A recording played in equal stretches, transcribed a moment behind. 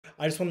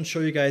I just want to show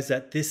you guys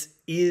that this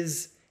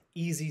is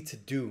easy to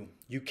do.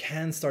 You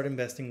can start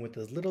investing with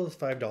as little as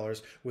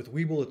 $5. With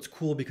Webull, it's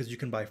cool because you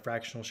can buy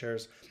fractional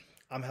shares.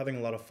 I'm having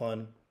a lot of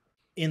fun.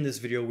 In this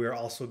video, we're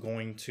also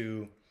going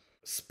to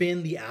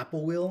spin the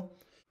Apple wheel,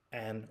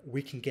 and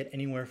we can get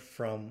anywhere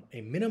from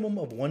a minimum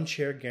of 1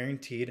 share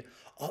guaranteed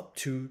up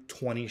to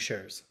 20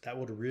 shares. That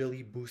would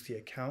really boost the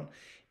account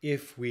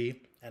if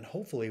we, and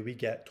hopefully we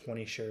get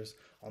 20 shares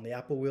on the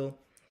Apple wheel.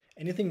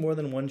 Anything more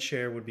than 1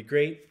 share would be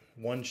great.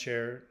 1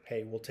 share,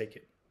 hey, we'll take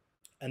it.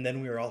 And then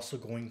we are also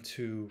going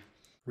to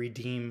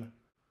redeem,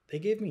 they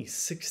gave me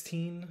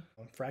 16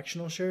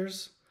 fractional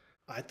shares.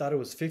 I thought it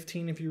was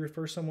 15 if you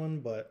refer someone,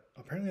 but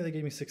apparently they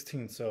gave me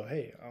 16. So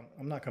hey,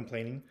 I'm not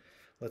complaining.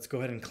 Let's go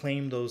ahead and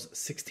claim those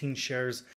 16 shares